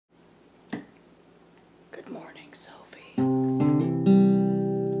Good morning, Sophie.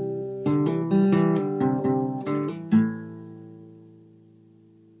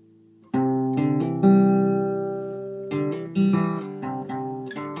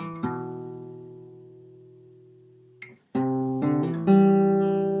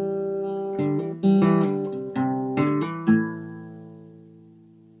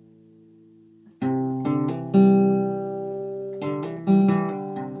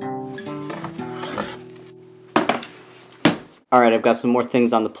 Alright, I've got some more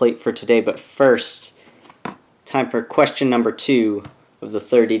things on the plate for today, but first, time for question number 2 of the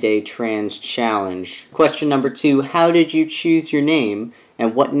 30-day trans challenge. Question number 2, how did you choose your name,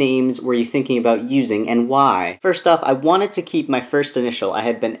 and what names were you thinking about using, and why? First off, I wanted to keep my first initial. I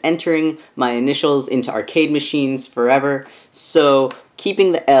had been entering my initials into arcade machines forever, so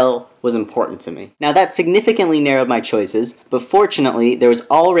keeping the L was important to me. Now that significantly narrowed my choices, but fortunately there was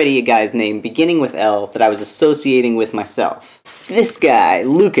already a guy's name beginning with L that I was associating with myself. This guy,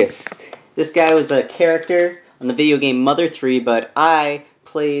 Lucas. This guy was a character on the video game Mother 3, but I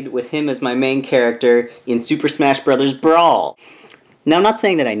played with him as my main character in Super Smash Bros. Brawl. Now, I'm not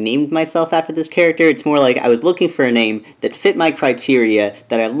saying that I named myself after this character, it's more like I was looking for a name that fit my criteria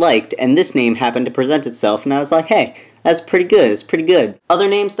that I liked, and this name happened to present itself, and I was like, hey, that's pretty good, it's pretty good. Other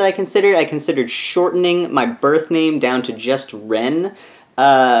names that I considered shortening my birth name down to just Ren,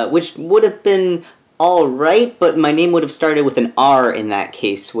 which would have been alright, but my name would have started with an R in that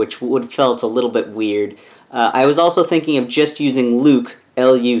case, which would have felt a little bit weird. I was also thinking of just using Luke,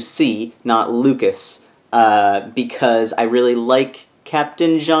 L-U-C, not Lucas, because I really like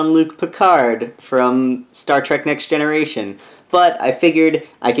Captain Jean-Luc Picard from Star Trek Next Generation. But I figured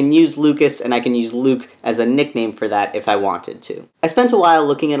I can use Lucas and I can use Luke as a nickname for that if I wanted to. I spent a while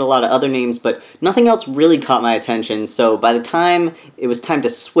looking at a lot of other names, but nothing else really caught my attention, so by the time it was time to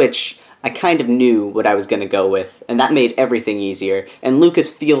switch, I kind of knew what I was going to go with, and that made everything easier. And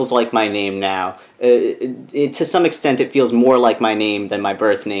Lucas feels like my name now. To some extent, it feels more like my name than my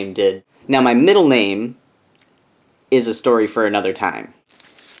birth name did. Now, my middle name is a story for another time.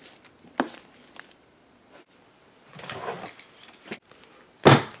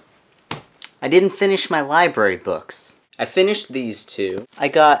 I didn't finish my library books. I finished these 2. I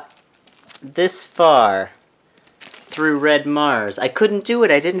got this far through Red Mars. I couldn't do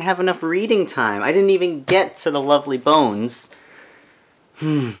it. I didn't have enough reading time. I didn't even get to the Lovely Bones.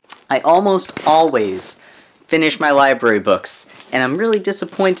 I almost always finish my library books, and I'm really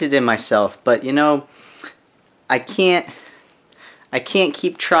disappointed in myself, but you know, I can't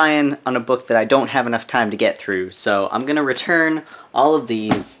keep trying on a book that I don't have enough time to get through, so I'm gonna return all of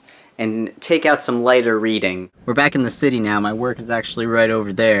these and take out some lighter reading. We're back in the city now. My work is actually right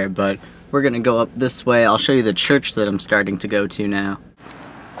over there, but we're gonna go up this way. I'll show you the church that I'm starting to go to now.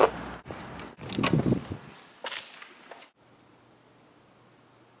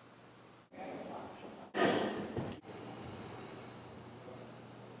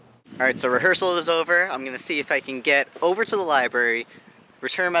 Alright, so rehearsal is over. I'm gonna see if I can get over to the library,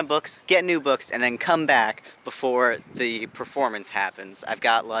 return my books, get new books, and then come back before the performance happens. I've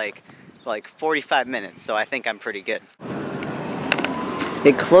got like 45 minutes, so I think I'm pretty good.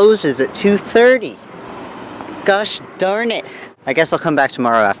 It closes at 2:30. Gosh darn it. I guess I'll come back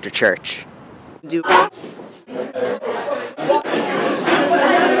tomorrow after church.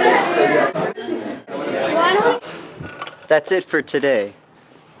 That's it for today.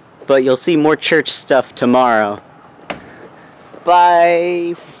 But you'll see more church stuff tomorrow.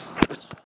 Bye!